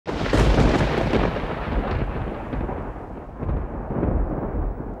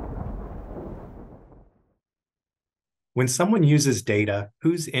When someone uses data,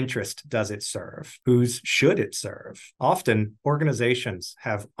 whose interest does it serve? Whose should it serve? Often, organizations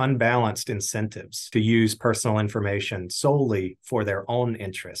have unbalanced incentives to use personal information solely for their own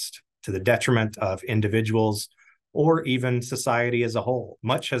interest, to the detriment of individuals or even society as a whole.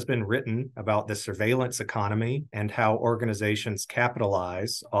 Much has been written about the surveillance economy and how organizations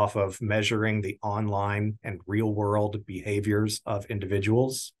capitalize off of measuring the online and real world behaviors of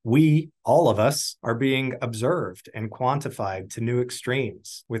individuals. We, all of us, are being observed and quantified to new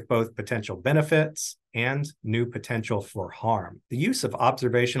extremes with both potential benefits and new potential for harm. The use of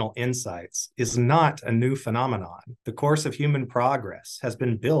observational insights is not a new phenomenon. The course of human progress has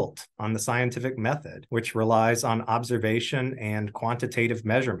been built on the scientific method, which relies on observation and quantitative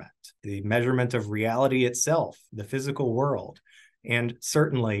measurement, the measurement of reality itself, the physical world, and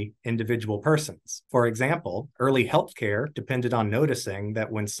certainly individual persons. For example, early healthcare depended on noticing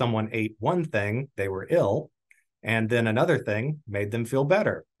that when someone ate one thing, they were ill, and then another thing made them feel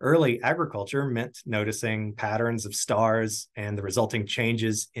better. Early agriculture meant noticing patterns of stars and the resulting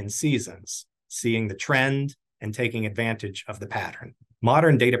changes in seasons, seeing the trend and taking advantage of the pattern.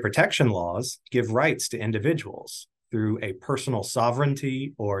 Modern data protection laws give rights to individuals through a personal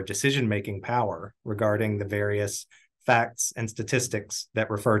sovereignty or decision-making power regarding the various facts and statistics that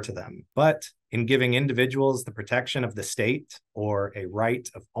refer to them. But in giving individuals the protection of the state or a right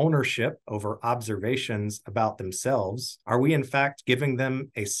of ownership over observations about themselves, are we in fact giving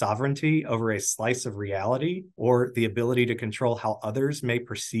them a sovereignty over a slice of reality or the ability to control how others may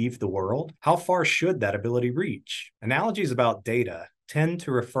perceive the world? How far should that ability reach? Analogies about data tend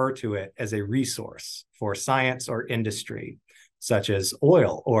to refer to it as a resource for science or industry, such as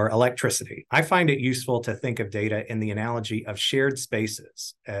oil or electricity. I find it useful to think of data in the analogy of shared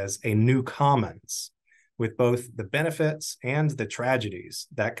spaces as a new commons, with both the benefits and the tragedies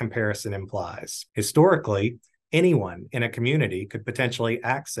that comparison implies. Historically, anyone in a community could potentially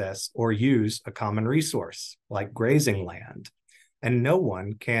access or use a common resource, like grazing land, and no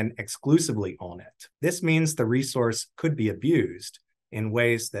one can exclusively own it. This means the resource could be abused in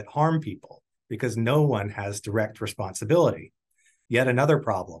ways that harm people because no one has direct responsibility. Yet another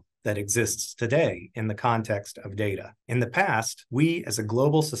problem that exists today in the context of data. In the past, we as a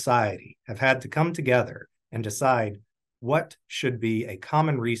global society have had to come together and decide what should be a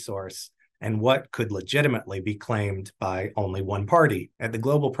common resource and what could legitimately be claimed by only one party. At the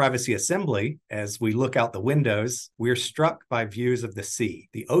Global Privacy Assembly, as we look out the windows, we're struck by views of the sea.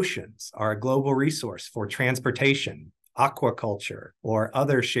 The oceans are a global resource for transportation, aquaculture, or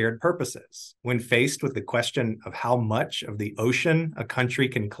other shared purposes. When faced with the question of how much of the ocean a country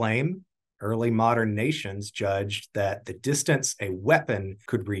can claim, early modern nations judged that the distance a weapon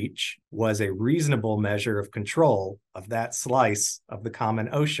could reach was a reasonable measure of control of that slice of the common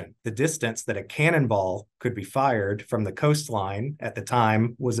ocean. The distance that a cannonball could be fired from the coastline at the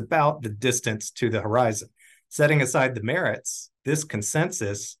time was about the distance to the horizon. Setting aside the merits, this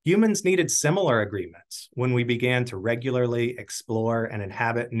consensus, humans needed similar agreements when we began to regularly explore and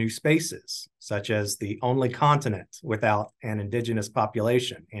inhabit new spaces, such as the only continent without an indigenous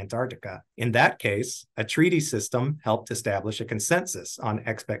population, Antarctica. In that case, a treaty system helped establish a consensus on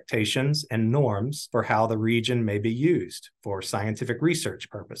expectations and norms for how the region may be used for scientific research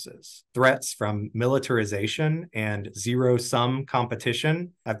purposes. Threats from militarization and zero-sum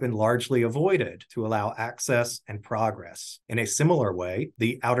competition have been largely avoided to allow access and progress. In a similar way,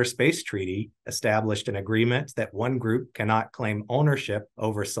 the Outer Space Treaty established an agreement that one group cannot claim ownership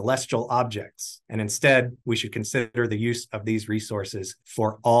over celestial objects, and instead, we should consider the use of these resources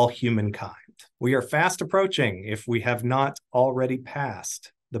for all humankind. We are fast approaching, if we have not already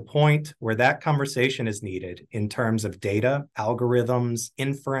passed, the point where that conversation is needed in terms of data, algorithms,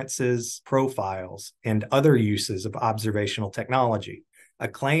 inferences, profiles, and other uses of observational technology. A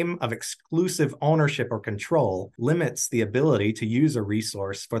claim of exclusive ownership or control limits the ability to use a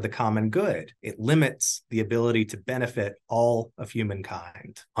resource for the common good. It limits the ability to benefit all of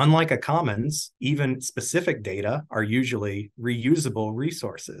humankind. Unlike a commons, even specific data are usually reusable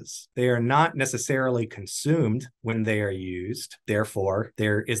resources. They are not necessarily consumed when they are used. Therefore,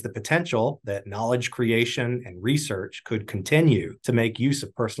 there is the potential that knowledge creation and research could continue to make use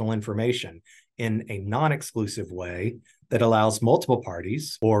of personal information in a non-exclusive way that allows multiple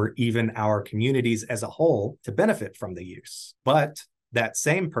parties, or even our communities as a whole, to benefit from the use. But that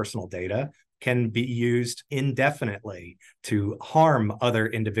same personal data can be used indefinitely to harm other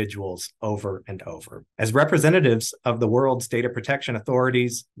individuals over and over. As representatives of the world's data protection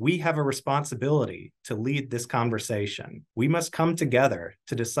authorities, we have a responsibility to lead this conversation. We must come together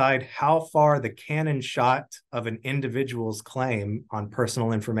to decide how far the cannon shot of an individual's claim on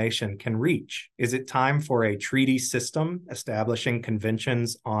personal information can reach. Is it time for a treaty system establishing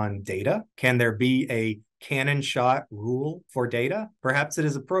conventions on data? Can there be a cannon shot rule for data? Perhaps it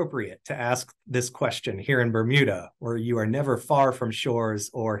is appropriate to ask this question here in Bermuda, where you are never far from shores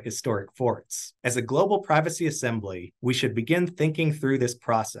or historic forts. As a global privacy assembly, we should begin thinking through this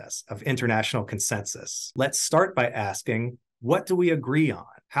process of international consensus. Let's start by asking, what do we agree on?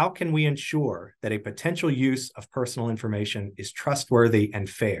 How can we ensure that a potential use of personal information is trustworthy and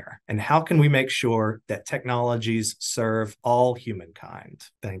fair? And how can we make sure that technologies serve all humankind?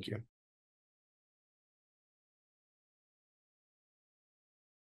 Thank you.